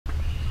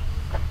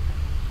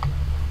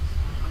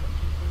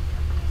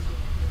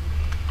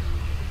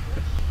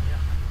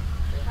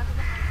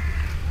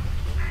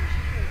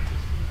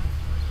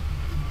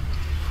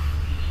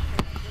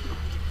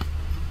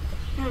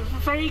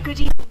very good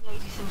evening,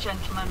 ladies and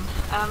gentlemen.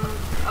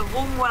 A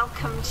warm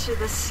welcome to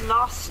this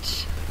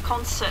last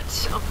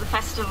concert of the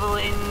festival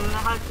in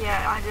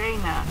Hagia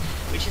Arena,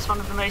 which is one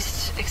of the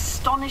most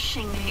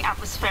astonishingly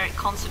atmospheric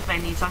concert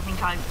venues I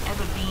think I've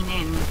ever been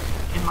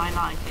in my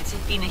life. It's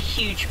been a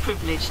huge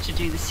privilege to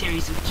do the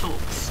series of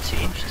talks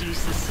to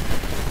introduce this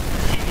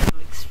series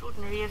of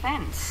extraordinary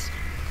events.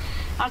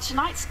 Now,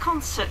 tonight's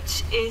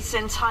concert is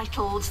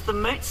entitled The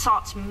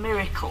Mozart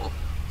Miracle.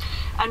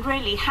 And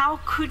really, how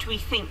could we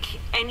think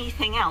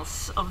anything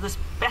else of this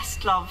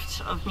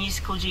best-loved of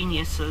musical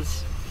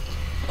geniuses?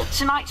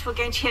 Tonight we're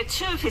going to hear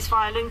two of his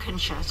violin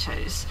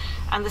concertos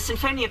and the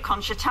Sinfonia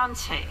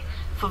Concertante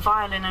for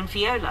violin and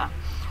viola,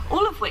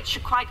 all of which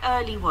are quite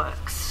early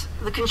works.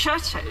 The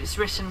concertos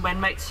written when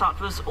Mozart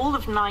was all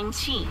of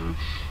 19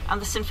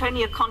 and the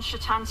Sinfonia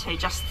Concertante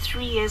just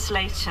 3 years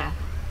later.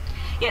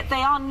 Yet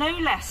they are no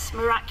less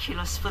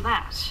miraculous for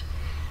that,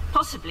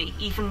 possibly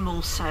even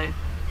more so.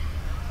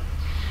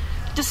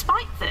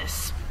 Despite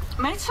this,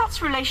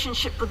 Mozart's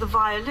relationship with the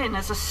violin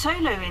as a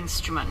solo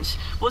instrument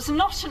was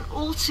not an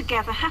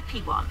altogether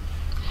happy one.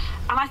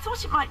 And I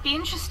thought it might be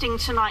interesting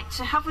tonight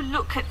to have a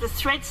look at the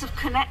threads of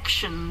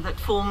connection that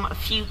form a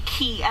few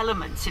key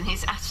elements in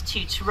his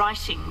attitude to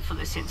writing for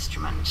this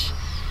instrument.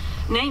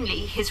 Namely,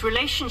 his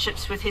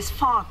relationships with his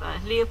father,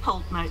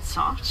 Leopold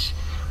Mozart,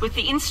 with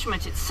the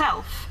instrument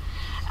itself,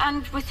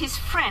 and with his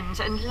friend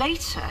and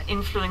later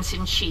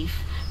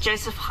influence-in-chief,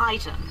 Joseph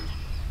Haydn.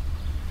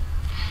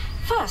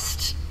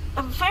 First,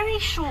 a very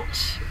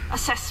short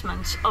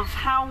assessment of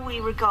how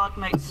we regard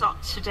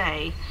Mozart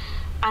today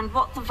and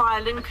what the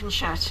violin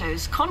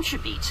concertos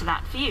contribute to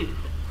that view,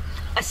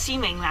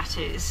 assuming, that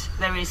is,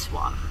 there is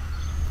one.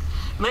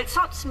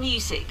 Mozart's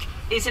music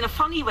is, in a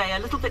funny way, a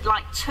little bit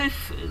like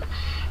tofu.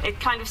 It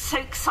kind of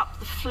soaks up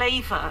the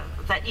flavour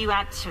that you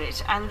add to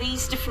it, and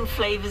these different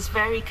flavours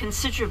vary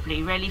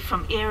considerably, really,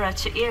 from era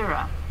to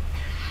era.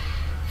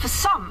 For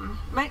some,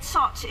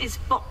 Mozart is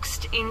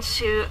boxed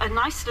into a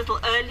nice little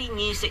early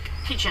music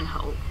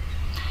pigeonhole.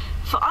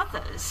 For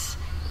others,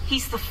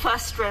 he's the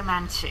first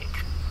romantic.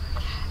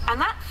 And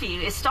that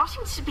view is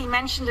starting to be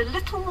mentioned a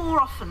little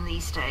more often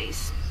these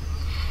days.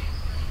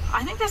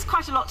 I think there's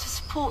quite a lot to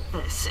support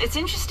this. It's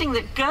interesting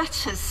that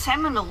Goethe's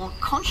seminal,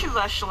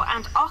 controversial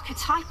and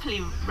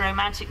archetypally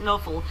romantic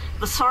novel,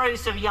 The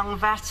Sorrows of Young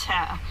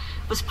Werther,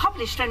 was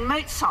published when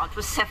Mozart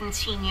was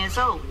 17 years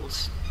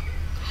old.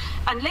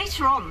 And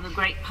later on, the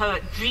great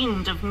poet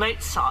dreamed of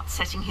Mozart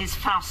setting his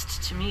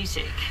Faust to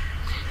music.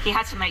 He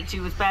had to make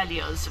do with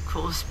Berlioz, of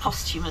course,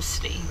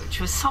 posthumously, which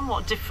was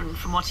somewhat different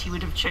from what he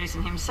would have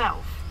chosen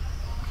himself.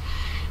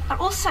 And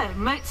also,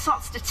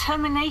 Mozart's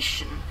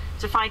determination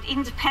to find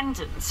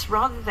independence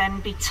rather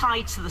than be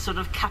tied to the sort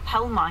of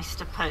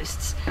Kapellmeister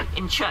posts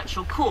in church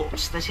or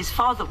court that his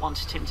father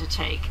wanted him to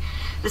take.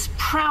 This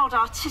proud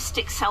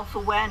artistic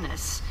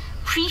self-awareness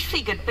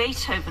prefigured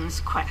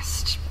Beethoven's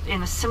quest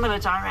in a similar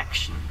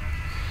direction.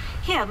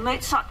 Here,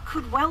 Mozart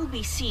could well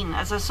be seen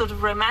as a sort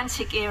of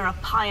Romantic era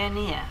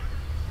pioneer.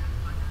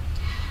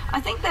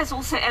 I think there's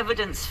also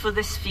evidence for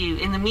this view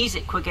in the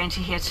music we're going to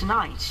hear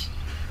tonight.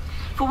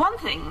 For one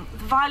thing,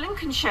 the violin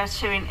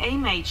concerto in A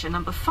major,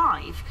 number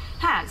 5,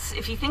 has,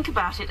 if you think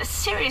about it, a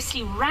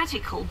seriously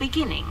radical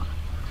beginning.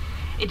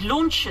 It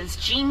launches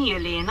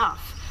genially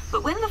enough,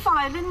 but when the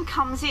violin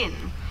comes in,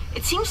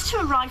 it seems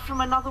to arrive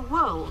from another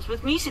world,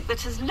 with music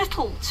that has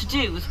little to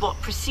do with what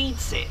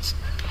precedes it.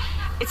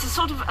 It's a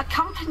sort of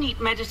accompanied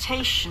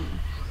meditation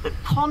that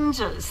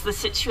ponders the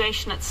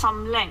situation at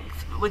some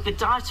length, with the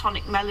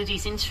diatonic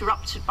melodies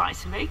interrupted by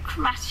some very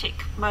chromatic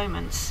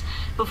moments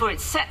before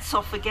it sets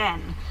off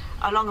again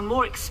along a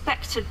more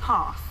expected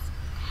path.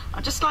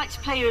 I'd just like to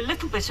play you a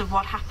little bit of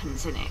what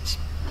happens in it.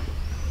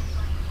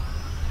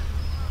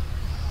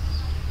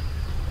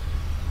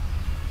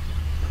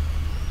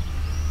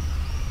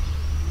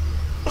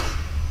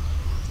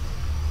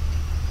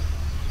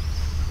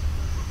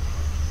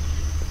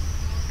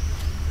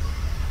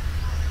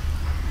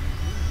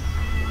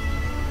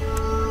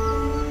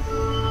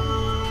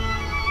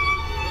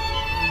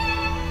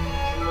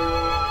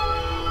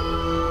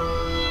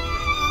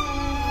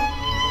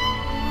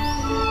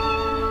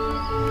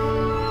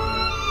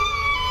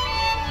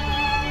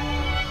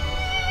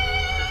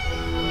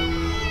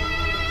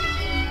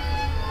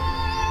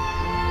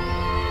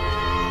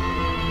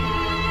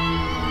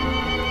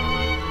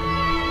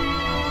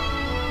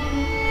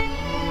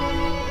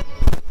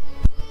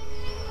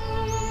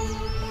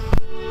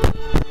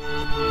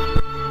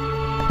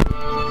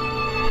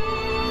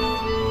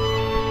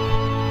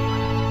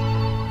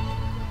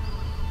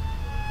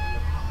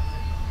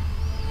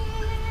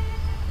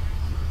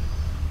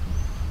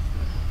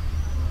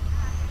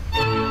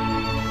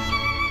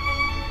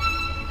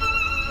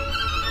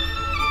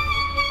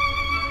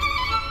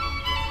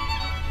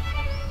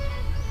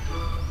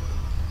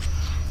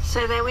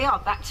 So there we are,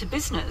 back to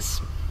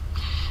business.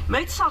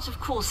 Mozart, of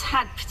course,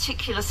 had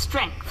particular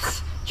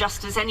strengths,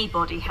 just as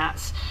anybody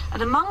has,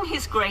 and among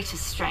his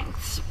greatest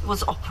strengths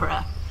was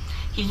opera.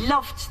 He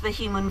loved the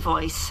human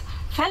voice,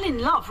 fell in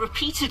love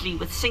repeatedly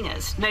with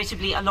singers,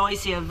 notably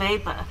Aloysia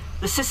Weber,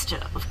 the sister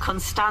of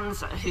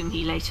Constanze, whom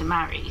he later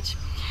married.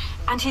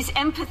 And his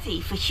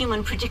empathy for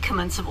human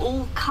predicaments of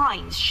all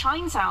kinds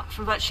shines out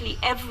from virtually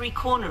every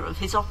corner of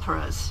his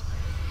operas.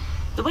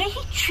 The way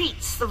he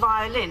treats the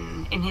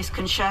violin in his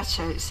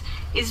concertos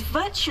is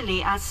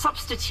virtually as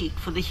substitute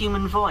for the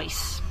human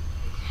voice.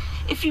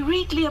 If you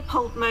read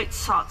Leopold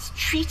Mozart's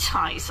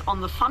treatise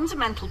on the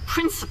fundamental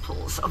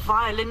principles of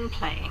violin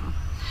playing,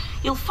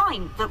 you'll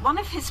find that one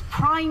of his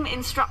prime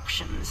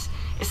instructions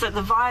is that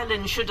the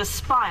violin should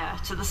aspire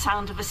to the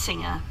sound of a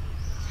singer.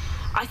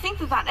 I think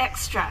that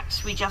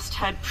extract we just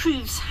heard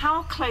proves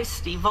how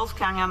closely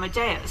Wolfgang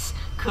Amadeus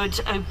could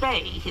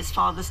obey his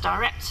father's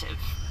directive.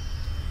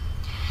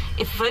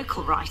 If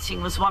vocal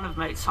writing was one of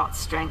Mozart's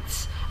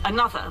strengths,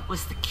 another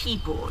was the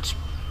keyboard.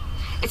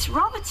 It's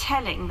rather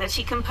telling that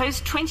he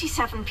composed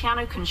 27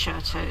 piano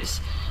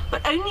concertos,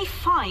 but only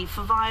 5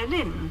 for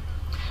violin,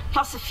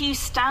 plus a few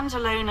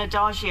standalone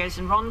adagios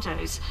and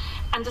rondos.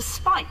 And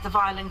despite the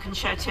violin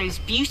concerto's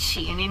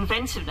beauty and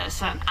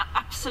inventiveness and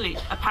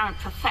absolute apparent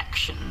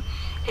perfection,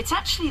 it's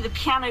actually the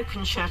piano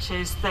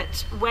concertos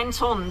that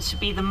went on to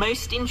be the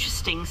most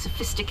interesting,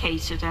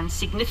 sophisticated, and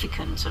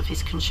significant of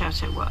his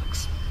concerto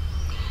works.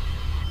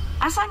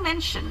 As I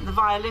mentioned, the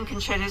violin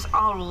concertos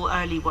are all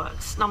early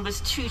works.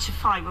 Numbers 2 to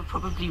 5 were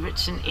probably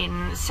written in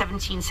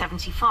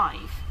 1775.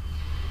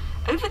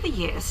 Over the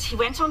years, he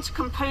went on to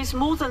compose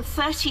more than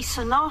 30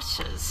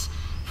 sonatas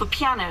for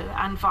piano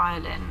and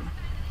violin.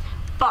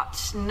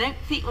 But note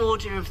the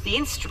order of the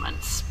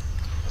instruments.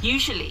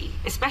 Usually,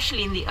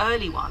 especially in the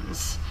early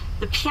ones,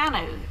 the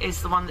piano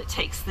is the one that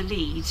takes the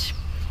lead.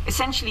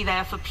 Essentially, they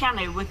are for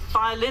piano with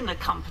violin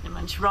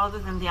accompaniment rather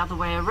than the other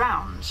way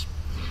around.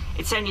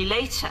 It's only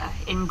later,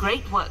 in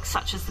great works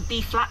such as the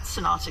B-flat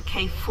Sonata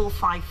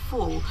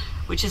K454,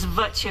 which is a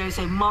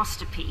virtuoso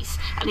masterpiece,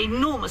 and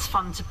enormous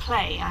fun to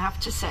play, I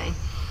have to say,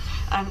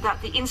 that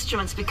the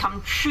instruments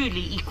become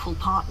truly equal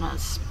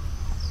partners.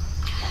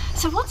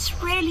 So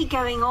what's really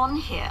going on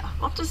here?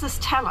 What does this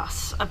tell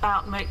us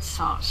about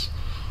Mozart?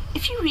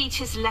 If you read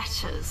his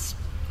letters,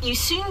 you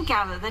soon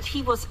gather that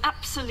he was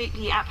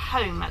absolutely at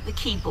home at the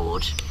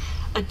keyboard,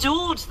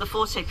 adored the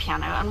forte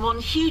piano, and won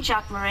huge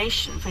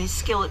admiration for his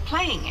skill at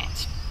playing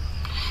it.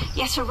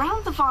 Yet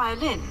around the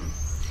violin,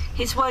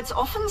 his words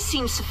often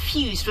seem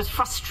suffused with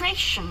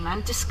frustration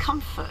and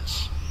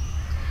discomfort.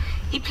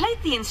 He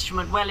played the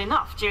instrument well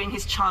enough during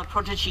his child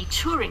prodigy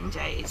touring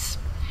days.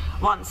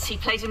 Once he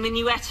played a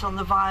minuet on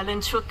the violin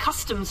to a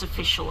customs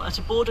official at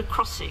a border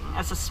crossing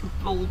as a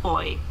small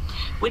boy,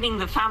 winning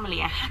the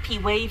family a happy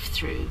wave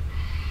through.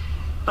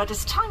 But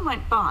as time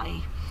went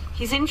by,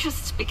 his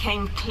interests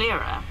became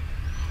clearer.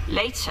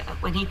 Later,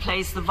 when he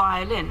plays the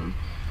violin,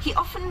 he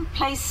often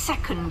plays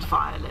second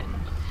violin,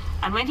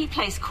 and when he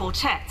plays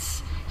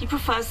quartets, he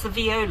prefers the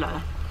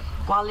viola,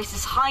 while it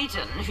is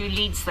Haydn who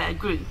leads their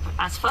group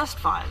as first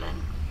violin.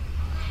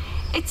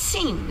 It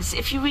seems,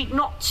 if you read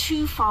not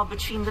too far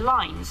between the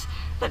lines,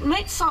 that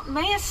Mozart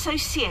may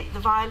associate the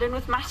violin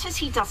with matters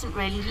he doesn't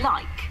really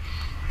like,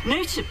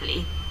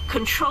 notably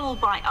control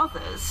by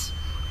others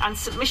and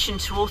submission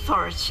to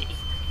authority.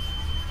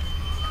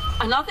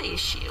 Another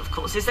issue, of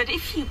course, is that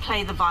if you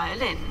play the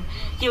violin,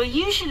 you are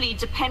usually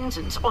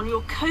dependent on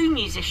your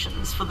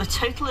co-musicians for the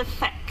total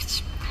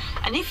effect.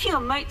 And if you're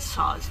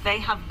Mozart, they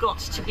have got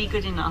to be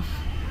good enough.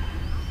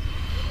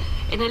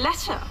 In a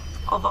letter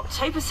of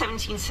October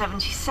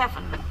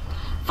 1777,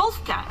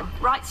 Wolfgang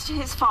writes to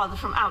his father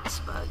from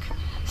Augsburg,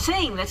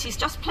 saying that he's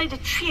just played a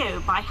trio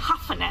by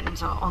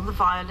Hafenender on the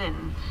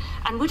violin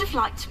and would have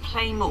liked to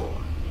play more.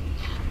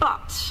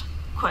 But,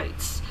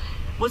 quotes,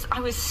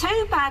 I was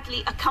so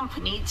badly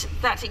accompanied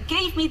that it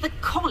gave me the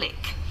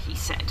colic, he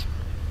said.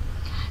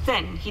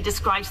 Then he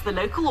describes the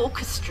local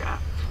orchestra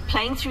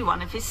playing through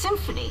one of his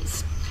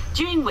symphonies,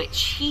 during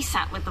which he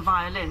sat with the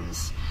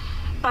violins.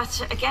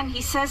 But again,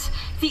 he says,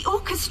 the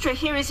orchestra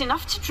here is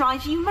enough to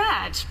drive you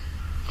mad.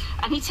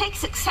 And he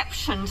takes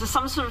exception to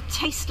some sort of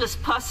tasteless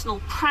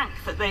personal prank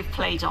that they've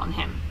played on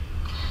him.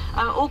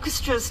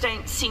 Orchestras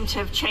don't seem to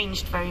have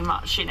changed very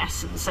much in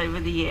essence over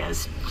the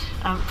years.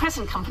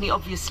 Present company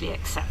obviously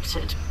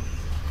accepted.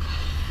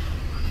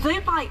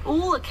 Though by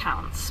all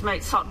accounts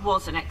Mozart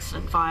was an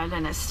excellent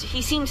violinist,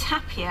 he seems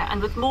happier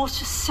and with more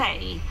to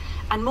say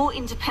and more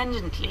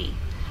independently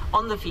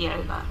on the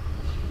viola.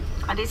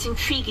 And it's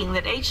intriguing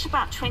that aged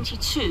about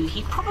 22,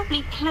 he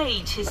probably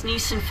played his new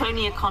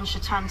Sinfonia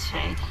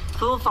Concertante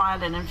for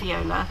violin and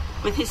viola,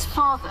 with his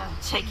father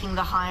taking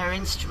the higher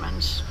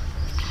instrument.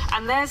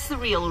 And there's the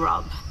real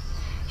rub.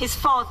 His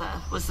father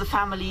was the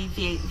family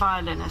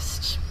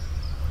violinist.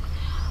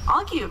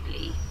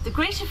 Arguably, the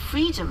greater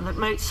freedom that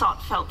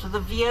Mozart felt with the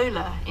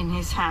viola in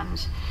his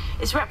hand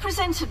is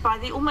represented by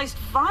the almost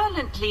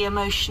violently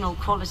emotional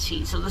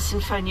qualities of the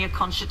Sinfonia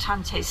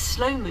Concertante's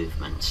slow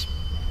movement,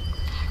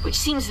 which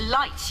seems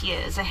light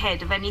years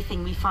ahead of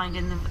anything we find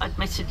in the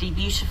admittedly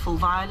beautiful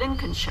violin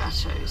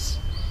concertos.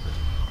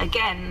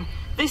 Again,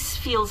 this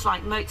feels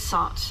like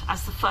Mozart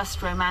as the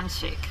first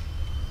romantic.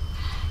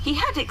 He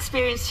had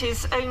experienced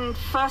his own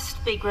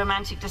first big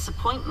romantic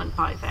disappointment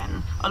by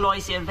then.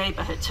 Aloysia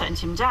Weber had turned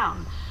him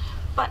down.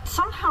 But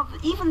somehow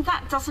even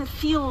that doesn't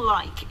feel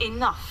like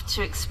enough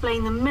to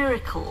explain the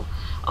miracle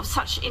of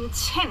such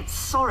intense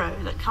sorrow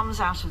that comes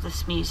out of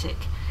this music,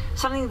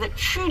 something that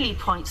truly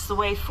points the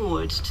way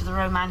forward to the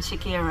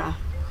Romantic era.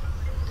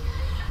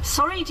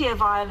 Sorry, dear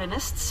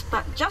violinists,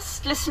 but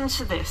just listen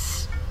to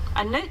this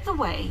and note the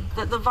way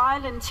that the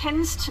violin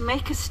tends to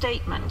make a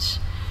statement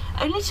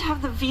only to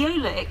have the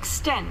viola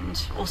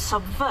extend or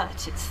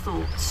subvert its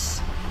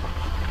thoughts.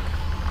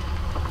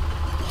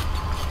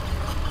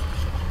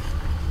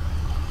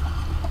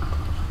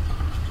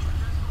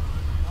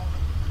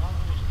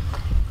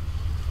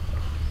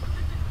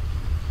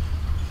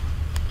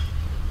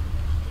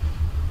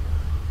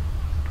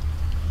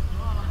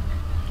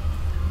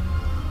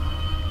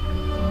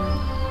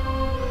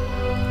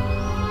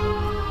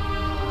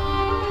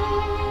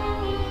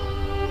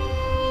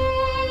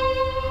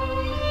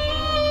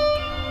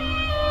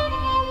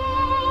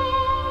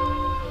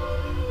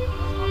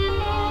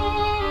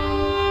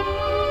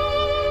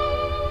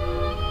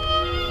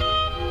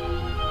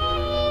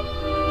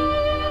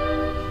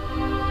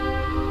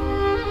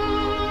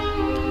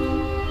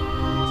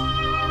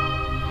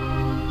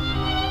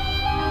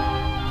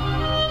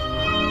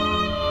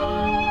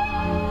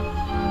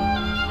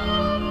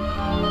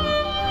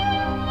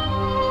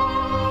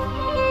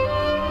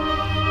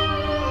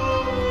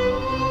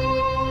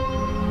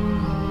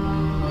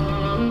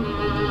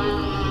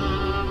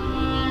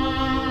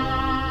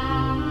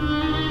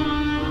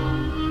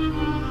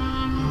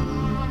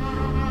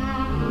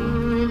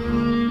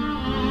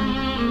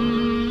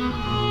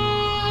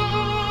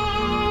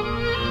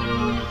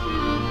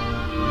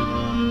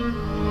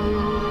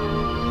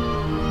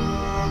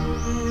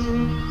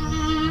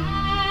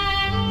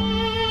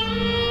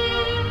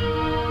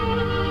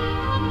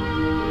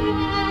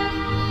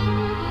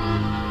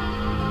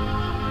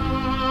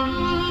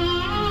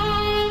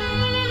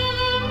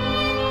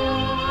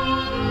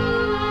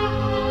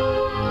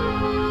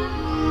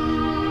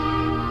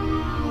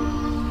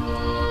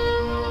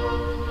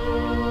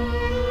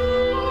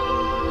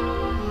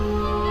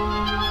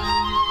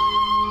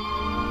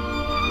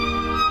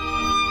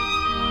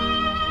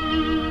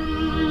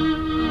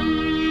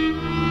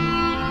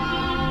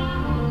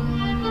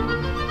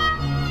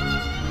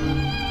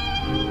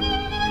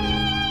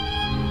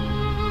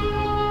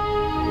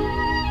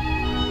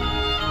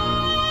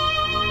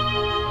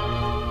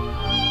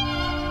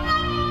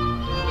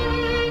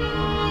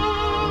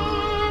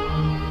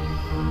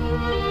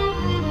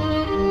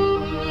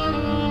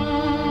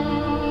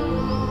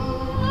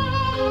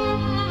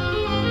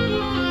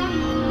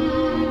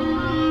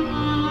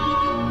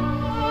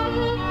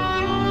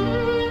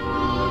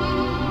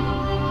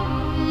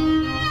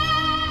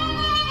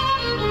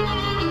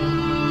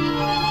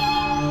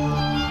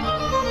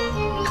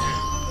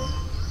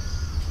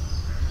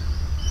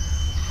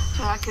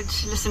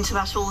 Listen to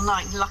that all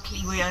night.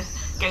 Luckily, we are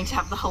going to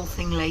have the whole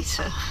thing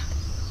later.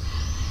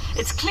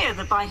 It's clear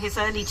that by his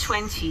early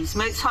 20s,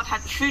 Mozart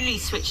had truly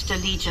switched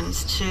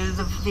allegiance to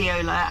the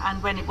viola,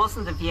 and when it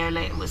wasn't the viola,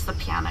 it was the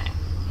piano.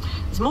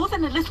 There's more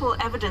than a little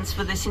evidence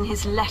for this in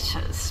his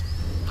letters.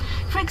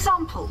 For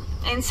example,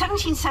 in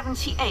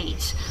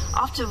 1778,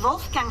 after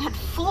Wolfgang had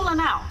fallen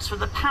out with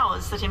the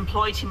powers that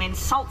employed him in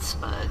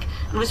Salzburg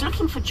and was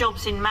looking for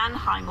jobs in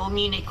Mannheim or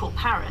Munich or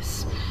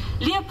Paris,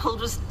 Leopold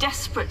was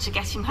desperate to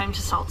get him home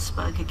to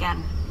Salzburg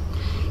again.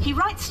 He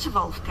writes to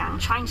Wolfgang,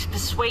 trying to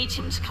persuade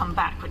him to come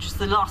back, which was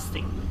the last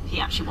thing he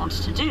actually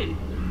wanted to do.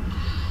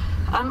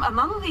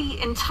 Among the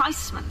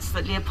enticements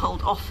that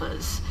Leopold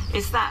offers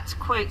is that,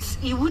 quote,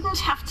 you wouldn't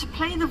have to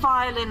play the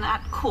violin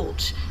at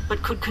court,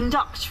 but could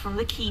conduct from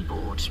the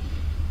keyboard.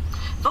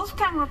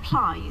 Wolfgang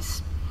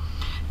replies,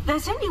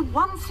 there's only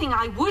one thing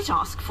I would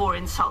ask for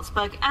in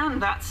Salzburg,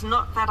 and that's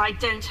not that I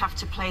don't have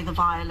to play the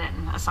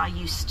violin as I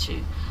used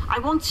to. I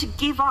want to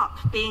give up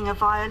being a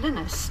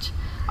violinist.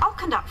 I'll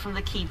conduct from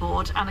the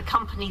keyboard and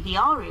accompany the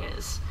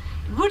arias.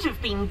 It would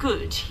have been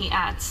good, he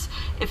adds,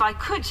 if I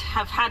could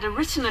have had a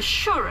written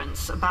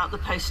assurance about the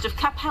post of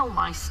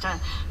Kapellmeister,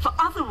 for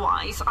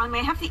otherwise I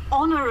may have the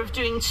honour of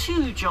doing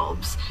 2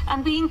 jobs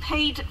and being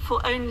paid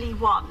for only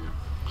 1.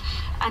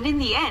 And in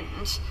the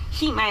end,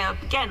 he may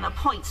again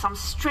appoint some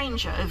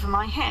stranger over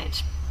my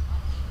head.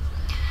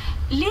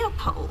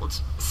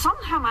 Leopold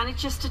somehow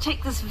manages to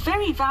take this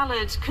very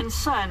valid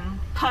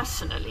concern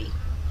personally.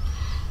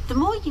 The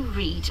more you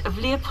read of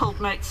Leopold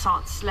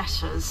Mozart's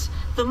letters,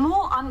 the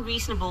more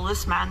unreasonable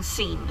this man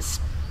seems.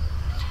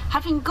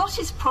 Having got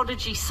his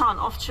prodigy son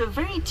off to a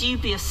very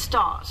dubious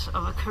start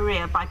of a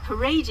career by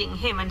parading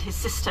him and his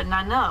sister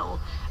Nannerl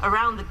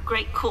around the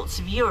great courts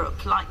of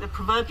Europe like the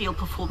proverbial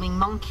performing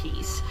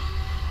monkeys,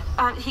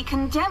 he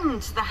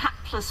condemned the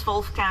hapless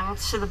Wolfgang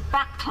to the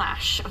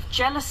backlash of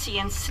jealousy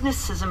and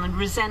cynicism and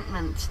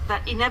resentment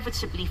that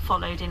inevitably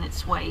followed in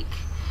its wake.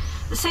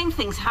 The same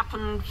things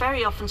happen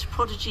very often to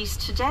prodigies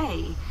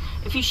today.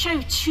 If you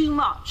show too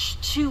much,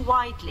 too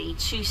widely,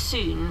 too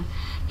soon,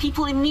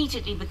 people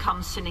immediately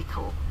become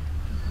cynical.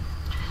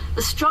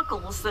 The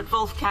struggles that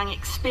Wolfgang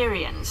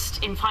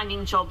experienced in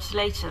finding jobs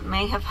later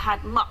may have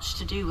had much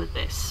to do with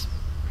this.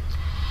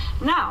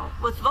 Now,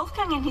 with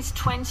Wolfgang in his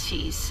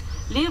 20s,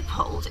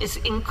 Leopold is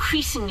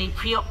increasingly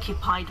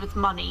preoccupied with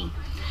money,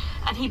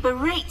 and he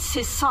berates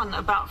his son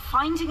about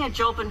finding a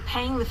job and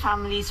paying the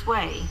family's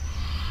way,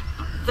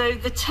 though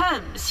the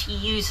terms he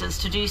uses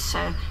to do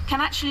so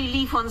can actually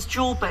leave one's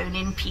jawbone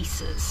in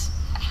pieces.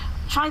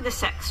 Try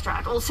this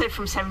extract, also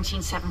from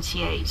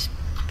 1778.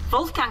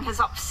 Wolfgang has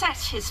upset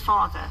his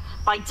father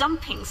by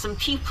dumping some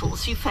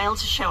pupils who fail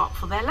to show up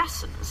for their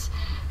lessons.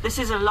 This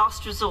is a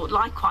last resort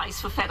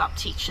likewise for fed-up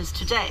teachers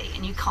today,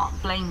 and you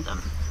can't blame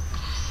them.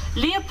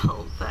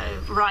 Leopold,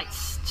 though,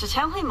 writes to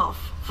tell him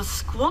off for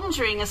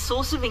squandering a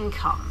source of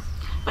income,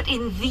 but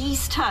in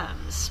these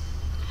terms: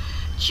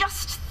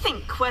 "Just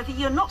think whether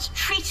you're not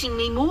treating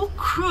me more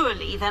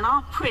cruelly than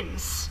our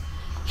prince.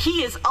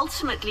 He is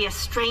ultimately a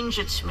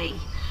stranger to me,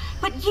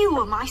 but you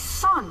are my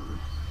son.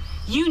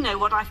 You know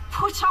what I've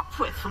put up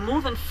with for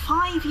more than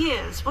 5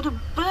 years, what a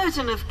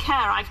burden of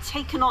care I've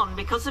taken on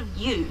because of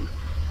you.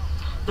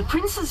 The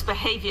prince's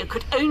behavior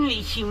could only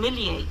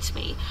humiliate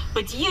me,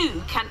 but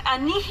you can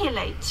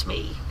annihilate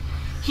me.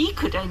 He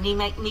could only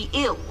make me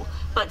ill,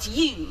 but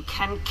you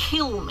can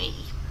kill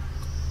me."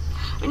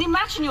 I mean,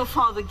 imagine your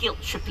father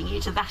guilt-tripping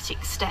you to that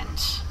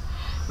extent.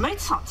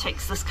 Mozart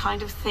takes this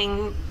kind of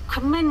thing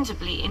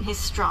commendably in his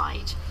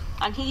stride,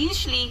 and he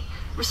usually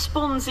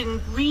responds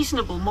in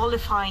reasonable,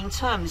 mollifying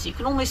terms. You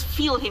can almost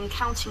feel him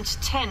counting to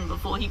 10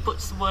 before he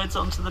puts the words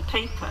onto the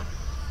paper.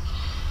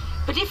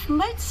 But if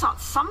Mozart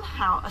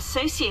somehow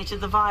associated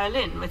the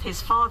violin with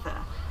his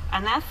father,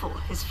 and therefore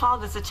his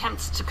father's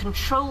attempts to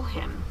control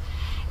him,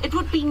 it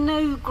would be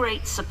no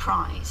great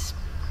surprise.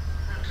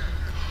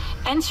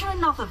 Enter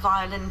another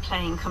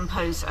violin-playing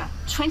composer,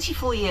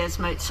 24 years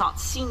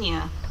Mozart's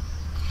senior.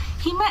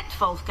 He met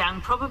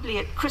Wolfgang probably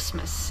at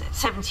Christmas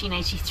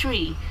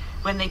 1783,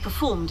 when they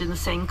performed in the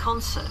same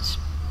concert.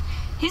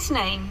 His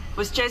name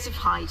was Joseph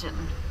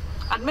Haydn,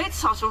 and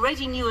Mozart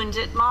already knew and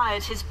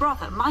admired his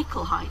brother,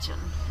 Michael Haydn.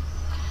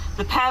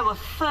 The pair were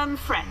firm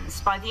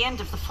friends by the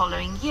end of the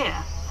following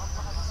year.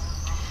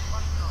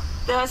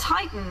 Though as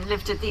Haydn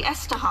lived at the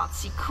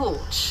Esterházy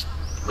court,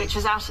 which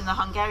was out in the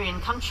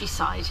Hungarian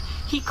countryside,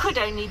 he could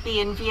only be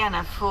in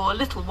Vienna for a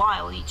little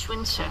while each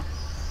winter.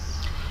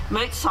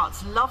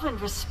 Mozart's love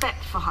and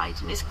respect for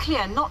Haydn is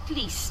clear, not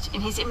least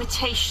in his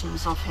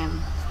imitations of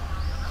him.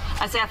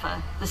 As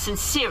ever, the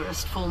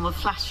sincerest form of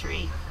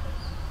flattery.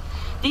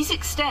 These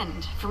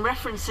extend from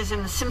references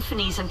in the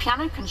symphonies and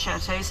piano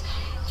concertos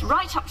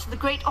right up to the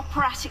great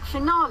operatic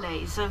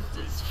finales of,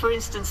 for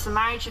instance, The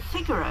Marriage of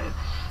Figaro,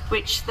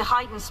 which the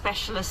Haydn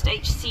specialist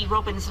H.C.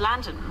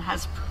 Robbins-Landon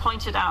has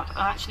pointed out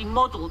are actually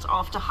modelled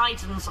after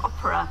Haydn's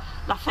opera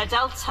La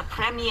Fedeltà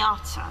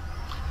Premiata,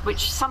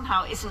 which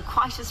somehow isn't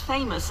quite as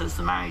famous as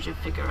The Marriage of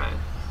Figaro.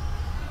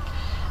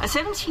 A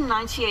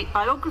 1798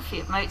 biography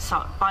of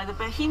Mozart by the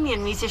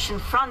Bohemian musician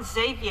Franz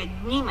Xaver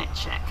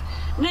Niemeczek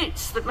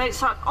notes that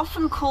Mozart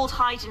often called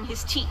Haydn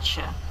his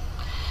teacher,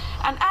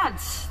 and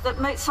adds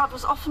that Mozart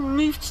was often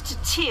moved to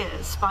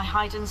tears by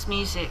Haydn's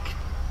music.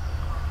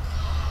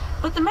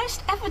 But the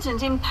most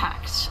evident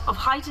impact of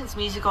Haydn's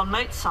music on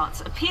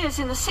Mozart appears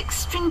in the 6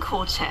 string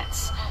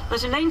quartets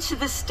that are known to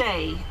this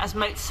day as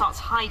Mozart's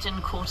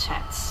Haydn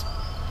quartets.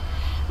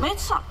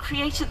 Mozart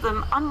created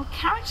them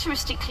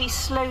uncharacteristically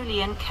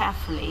slowly and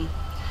carefully,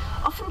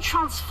 often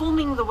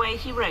transforming the way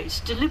he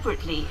wrote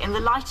deliberately in the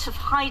light of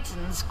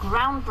Haydn's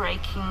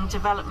groundbreaking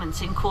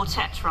developments in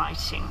quartet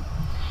writing,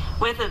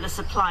 whether this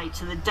applied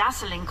to the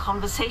dazzling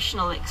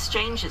conversational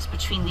exchanges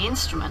between the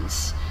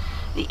instruments,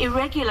 the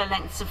irregular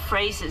lengths of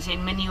phrases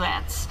in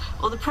minuets,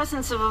 or the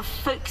presence of a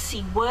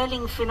folksy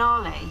whirling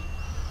finale.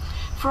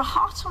 For a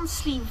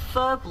heart-on-sleeve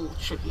verbal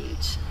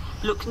tribute,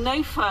 look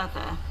no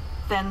further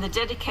than the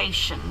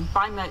dedication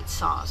by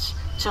Mozart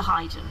to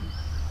Haydn.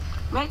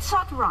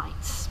 Mozart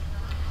writes,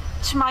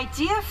 "To my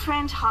dear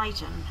friend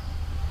Haydn,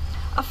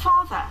 a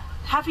father,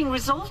 having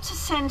resolved to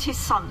send his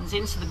sons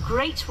into the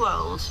great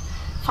world,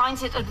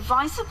 finds it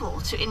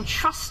advisable to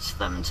entrust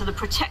them to the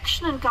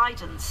protection and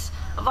guidance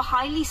of a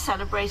highly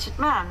celebrated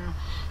man,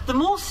 the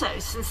more so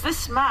since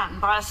this man,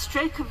 by a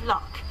stroke of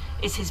luck,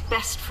 is his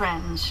best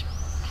friend.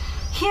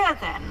 Here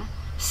then,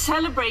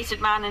 celebrated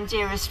man and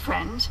dearest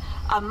friend,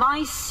 are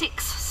my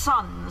 6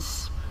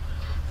 sons.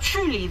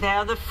 Truly they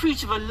are the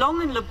fruit of a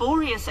long and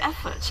laborious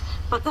effort,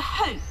 but the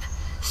hope,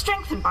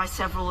 strengthened by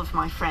several of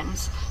my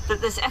friends,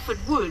 that this effort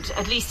would,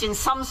 at least in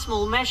some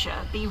small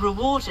measure, be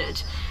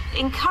rewarded,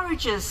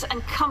 encourages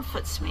and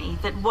comforts me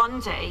that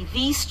one day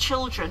these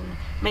children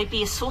may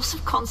be a source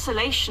of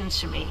consolation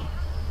to me.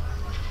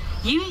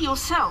 You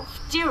yourself,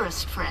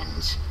 dearest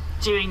friend,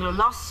 during your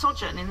last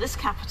sojourn in this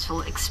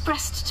capital,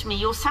 expressed to me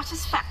your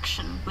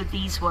satisfaction with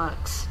these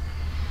works.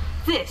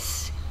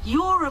 This,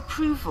 your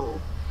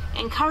approval,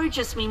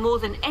 encourages me more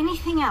than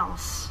anything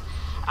else,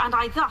 and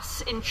I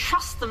thus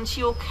entrust them to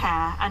your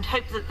care and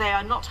hope that they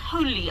are not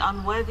wholly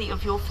unworthy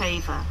of your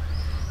favour.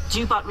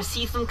 Do but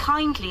receive them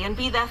kindly and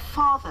be their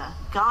father,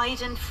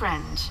 guide and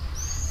friend.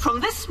 From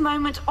this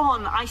moment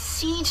on, I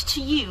cede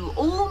to you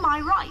all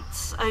my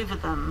rights over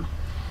them.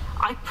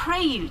 I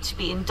pray you to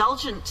be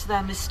indulgent to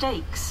their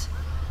mistakes,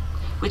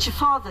 which a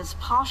father's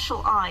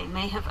partial eye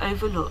may have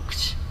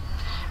overlooked,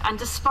 and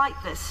despite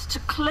this, to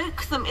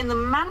cloak them in the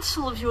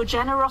mantle of your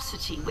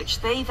generosity,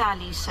 which they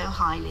value so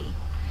highly.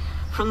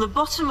 From the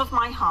bottom of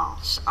my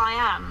heart, I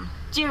am,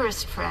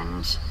 dearest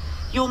friend,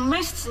 your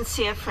most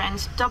sincere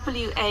friend,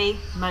 W.A.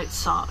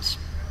 Mozart.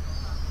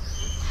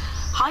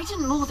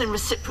 Haydn more than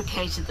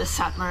reciprocated this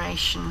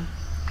admiration.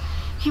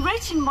 He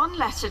wrote in one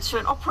letter to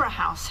an opera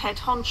house head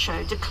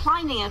honcho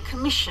declining a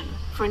commission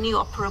for a new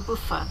opera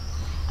buffa,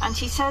 and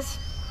he says,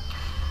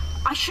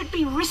 I should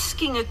be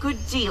risking a good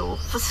deal,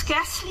 for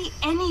scarcely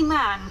any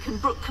man can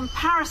brook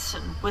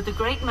comparison with the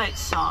great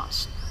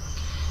Mozart.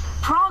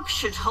 Prague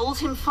should hold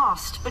him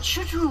fast, but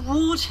should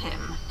reward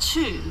him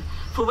too,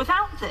 for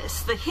without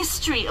this, the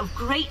history of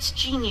great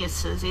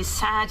geniuses is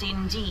sad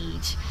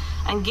indeed,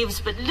 and gives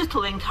but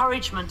little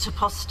encouragement to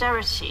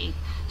posterity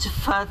to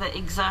further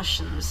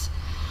exertions.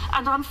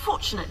 And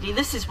unfortunately,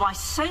 this is why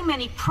so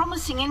many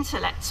promising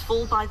intellects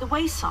fall by the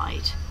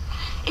wayside.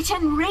 It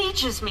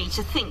enrages me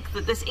to think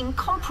that this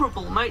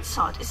incomparable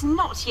Mozart is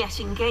not yet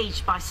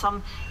engaged by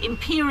some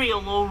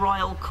imperial or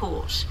royal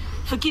court.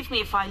 Forgive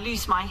me if I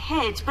lose my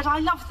head, but I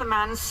love the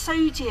man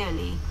so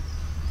dearly.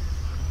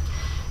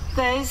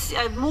 There's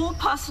a more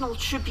personal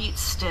tribute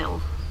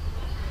still.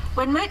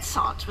 When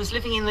Mozart was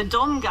living in the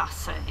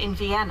Domgasse in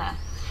Vienna,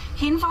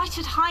 he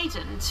invited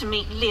Haydn to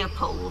meet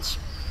Leopold,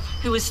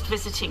 who was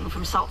visiting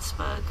from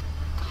Salzburg.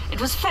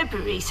 It was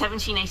February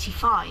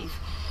 1785,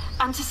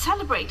 and to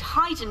celebrate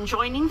Haydn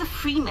joining the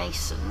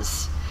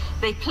Freemasons,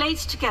 they played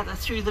together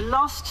through the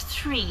last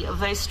three of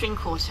those string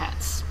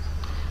quartets.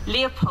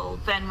 Leopold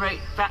then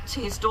wrote back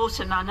to his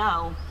daughter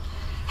Nannerl,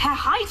 Herr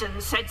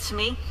Haydn said to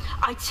me,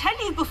 I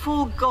tell you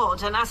before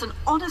God and as an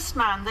honest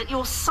man that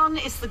your son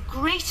is the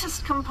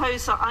greatest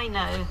composer I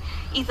know,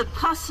 either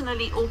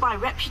personally or by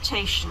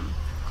reputation.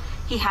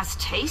 He has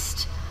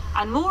taste,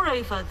 and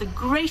moreover the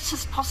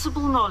greatest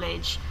possible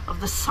knowledge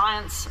of the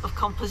science of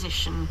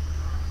composition.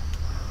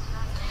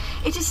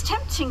 It is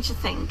tempting to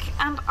think,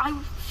 and I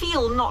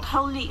feel not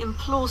wholly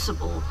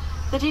implausible,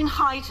 that in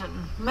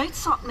Haydn,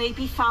 Mozart may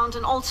be found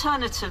an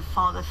alternative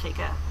father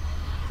figure,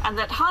 and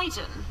that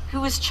Haydn,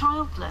 who was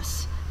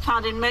childless,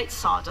 found in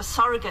Mozart a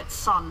surrogate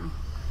son.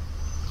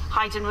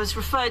 Haydn was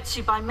referred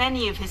to by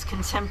many of his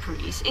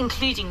contemporaries,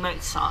 including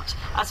Mozart,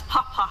 as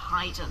Papa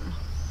Haydn,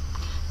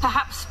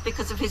 perhaps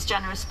because of his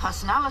generous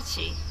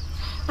personality.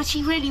 But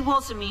he really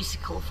was a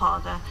musical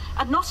father,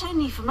 and not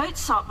only for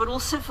Mozart, but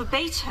also for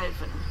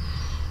Beethoven,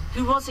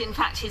 who was in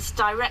fact his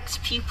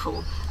direct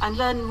pupil and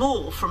learned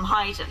more from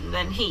Haydn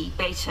than he,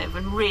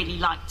 Beethoven, really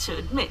liked to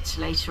admit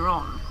later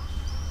on.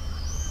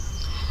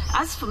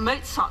 As for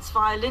Mozart's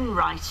violin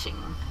writing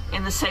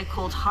in the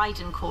so-called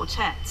Haydn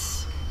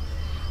quartets,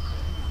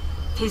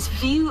 his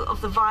view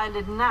of the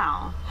violin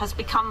now has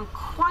become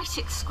quite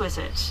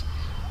exquisite,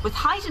 with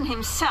Haydn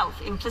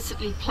himself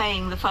implicitly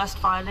playing the first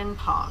violin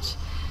part.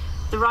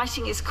 The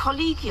writing is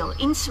collegial,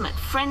 intimate,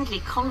 friendly,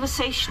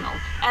 conversational,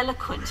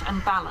 eloquent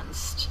and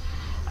balanced.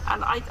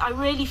 And I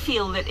really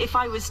feel that if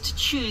I was to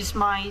choose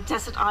my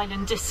Desert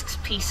Island Discs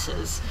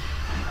pieces,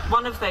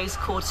 one of those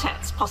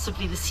quartets,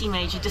 possibly the C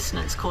Major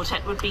Dissonance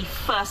Quartet, would be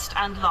first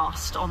and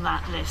last on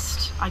that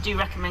list. I do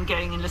recommend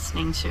going and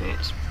listening to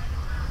it.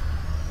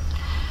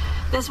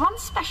 There's one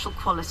special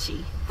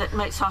quality that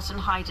Mozart and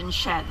Haydn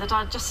shared that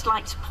I'd just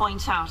like to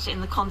point out in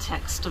the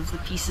context of the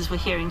pieces we're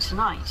hearing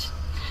tonight.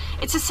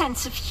 It's a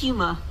sense of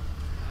humour.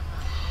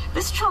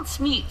 This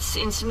transmutes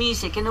into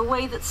music in a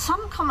way that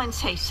some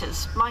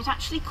commentators might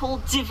actually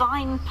call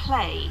divine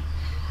play,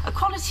 a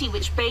quality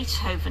which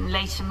Beethoven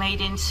later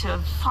made into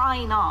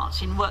fine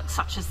art in works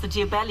such as the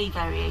Diabelli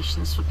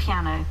variations for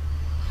piano.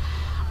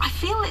 I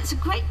feel it's a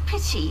great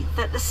pity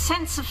that the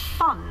sense of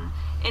fun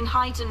in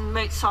Haydn,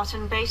 Mozart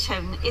and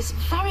Beethoven is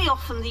very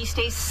often these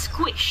days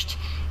squished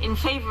in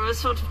favour of a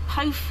sort of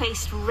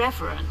po-faced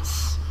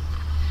reverence.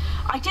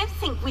 I don't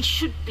think we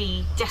should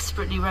be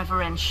desperately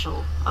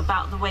reverential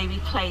about the way we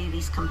play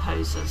these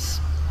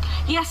composers.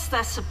 Yes,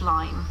 they're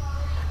sublime,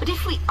 but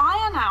if we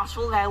iron out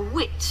all their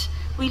wit,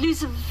 we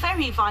lose a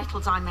very vital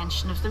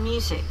dimension of the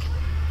music.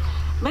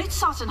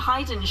 Mozart and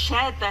Haydn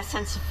shared their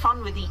sense of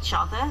fun with each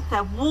other,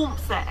 their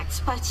warmth, their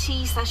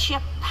expertise, their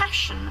sheer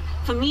passion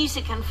for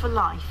music and for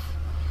life.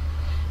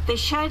 They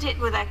shared it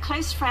with their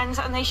close friends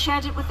and they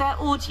shared it with their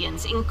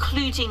audience,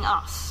 including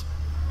us.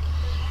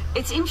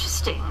 It's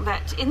interesting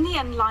that in the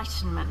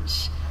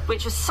Enlightenment,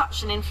 which was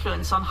such an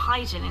influence on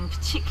Haydn in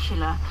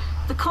particular,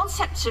 the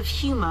concept of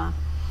humour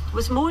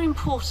was more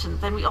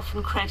important than we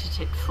often credit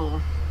it for.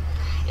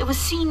 It was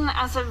seen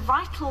as a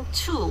vital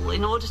tool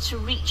in order to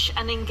reach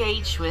and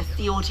engage with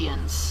the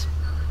audience.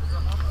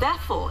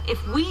 Therefore,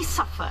 if we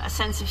suffer a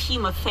sense of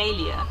humour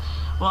failure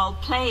while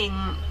playing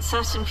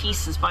certain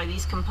pieces by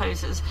these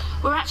composers,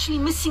 we're actually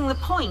missing the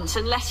point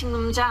and letting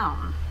them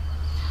down.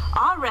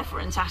 Our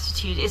reverent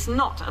attitude is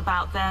not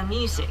about their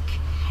music,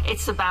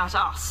 it's about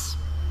us.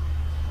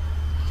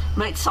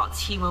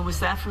 Mozart's humour was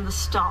there from the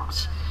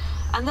start,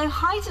 And though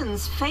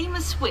Haydn's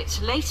famous wit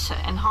later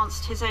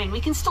enhanced his own, we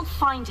can still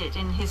find it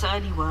in his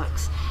early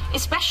works,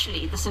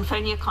 especially the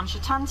Sinfonia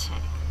Concertante.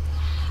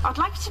 I'd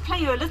like to play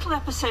you a little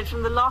episode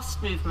from the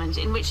last movement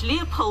in which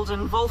Leopold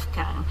and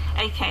Wolfgang,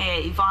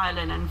 aka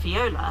violin and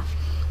viola,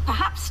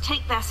 perhaps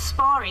take their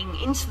sparring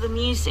into the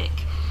music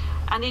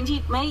and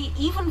indeed may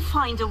even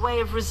find a way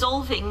of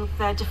resolving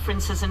their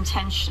differences and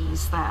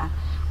tensions there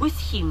with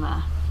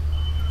humour.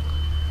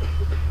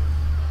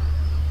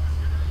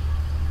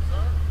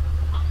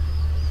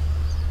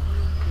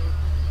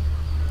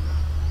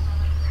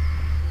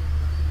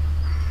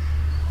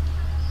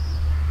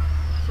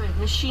 Sorry, the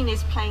machine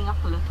is playing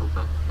up a little,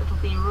 but it'll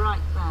be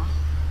right there.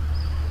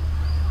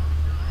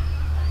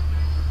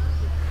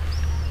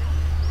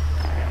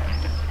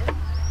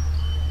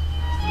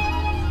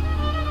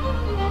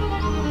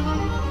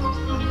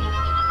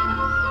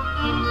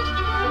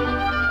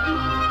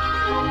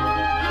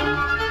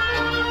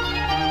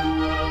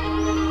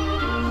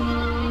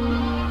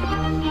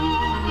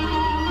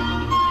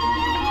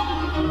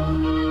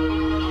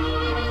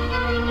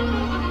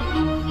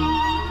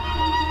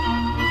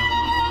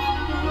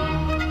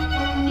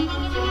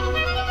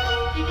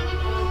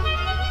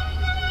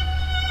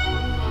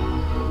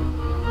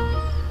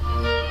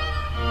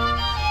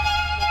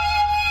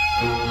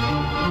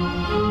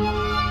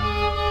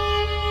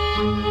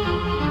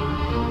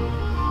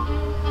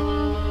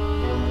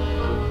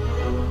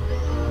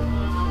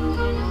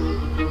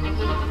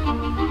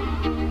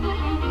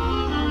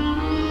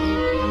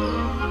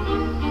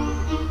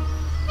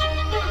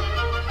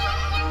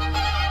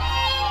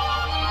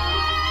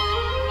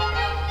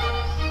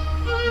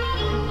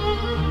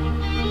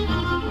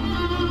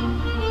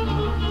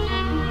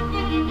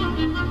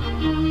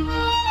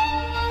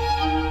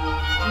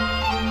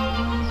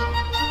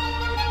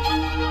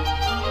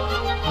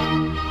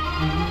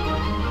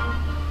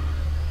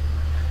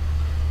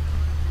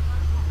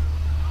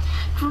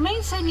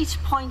 To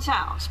point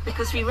out,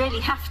 because we really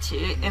have to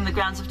in the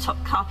grounds of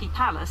Topkapi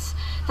Palace,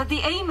 that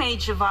the A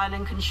major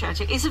violin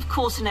concerto is of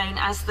course known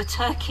as the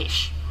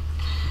Turkish.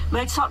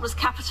 Mozart was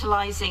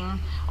capitalizing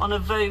on a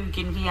vogue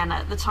in Vienna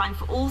at the time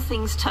for all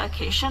things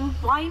Turkish, and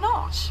why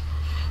not?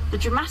 The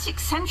dramatic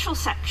central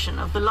section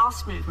of the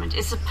last movement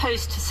is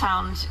supposed to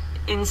sound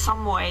in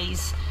some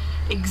ways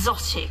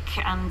exotic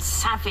and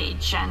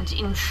savage and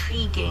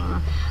intriguing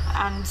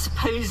and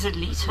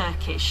supposedly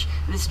Turkish.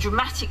 This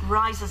dramatic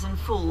rises and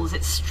falls,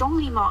 its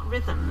strongly marked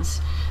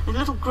rhythms, the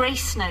little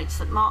grace notes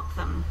that mark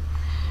them.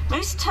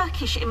 Most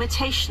Turkish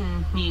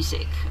imitation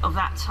music of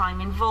that time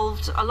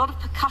involved a lot of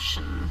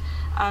percussion.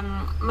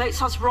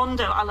 Mozart's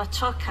Rondo alla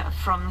Turca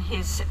from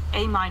his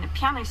A minor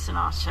piano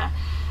sonata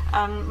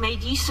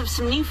made use of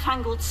some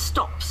newfangled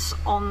stops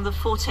on the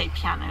forte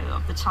piano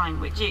of the time,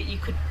 which you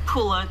could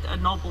pull a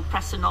knob or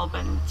press a knob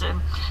and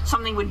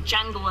something would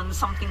jangle and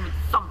something would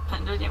thump,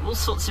 and all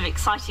sorts of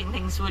exciting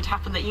things would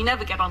happen that you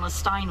never get on a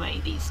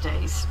Steinway these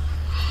days.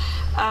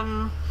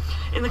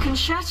 In the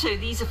concerto,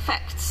 these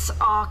effects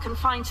are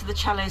confined to the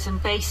cellos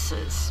and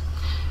basses,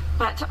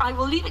 but I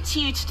will leave it to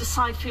you to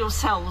decide for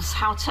yourselves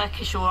how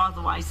Turkish or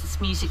otherwise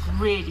this music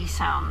really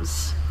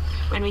sounds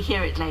when we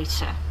hear it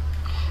later.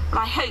 But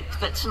I hope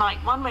that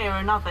tonight, one way or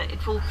another,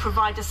 it will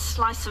provide a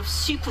slice of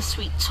super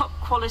sweet, top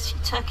quality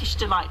Turkish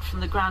delight from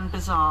the Grand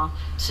Bazaar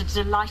to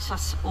delight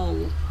us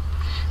all.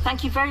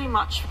 Thank you very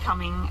much for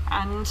coming,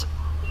 and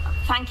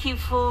thank you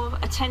for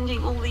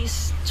attending all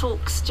these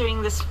talks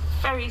during this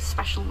very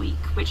special week,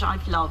 which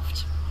I've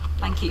loved.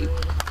 Thank you.